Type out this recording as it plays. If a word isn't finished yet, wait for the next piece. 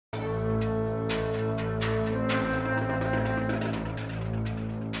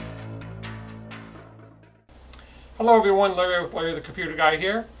Hello everyone, Larry with Larry the Computer Guy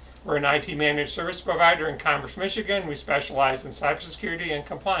here. We're an IT managed service provider in Commerce, Michigan. We specialize in cybersecurity and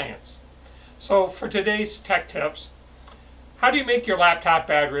compliance. So for today's tech tips, how do you make your laptop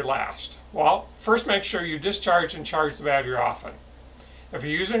battery last? Well, first make sure you discharge and charge the battery often. If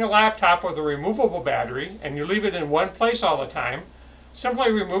you're using a laptop with a removable battery and you leave it in one place all the time,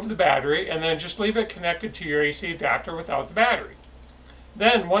 simply remove the battery and then just leave it connected to your AC adapter without the battery.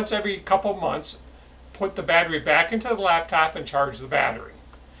 Then once every couple months, put the battery back into the laptop and charge the battery.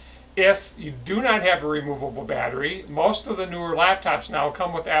 If you do not have a removable battery, most of the newer laptops now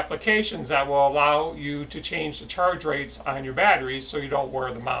come with applications that will allow you to change the charge rates on your batteries so you don't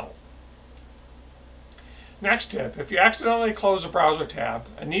wear them out. Next tip, if you accidentally close a browser tab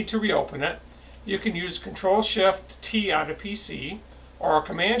and need to reopen it, you can use Control-Shift-T on a PC or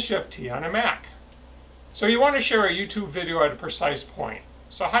Command-Shift-T on a Mac. So you want to share a YouTube video at a precise point.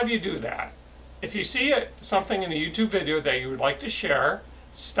 So how do you do that? If you see something in the YouTube video that you would like to share,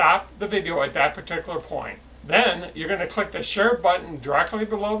 stop the video at that particular point. Then you're going to click the share button directly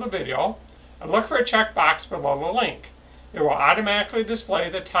below the video and look for a checkbox below the link. It will automatically display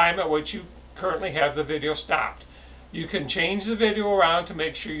the time at which you currently have the video stopped. You can change the video around to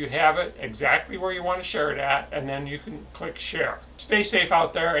make sure you have it exactly where you want to share it at, and then you can click share. Stay safe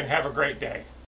out there and have a great day.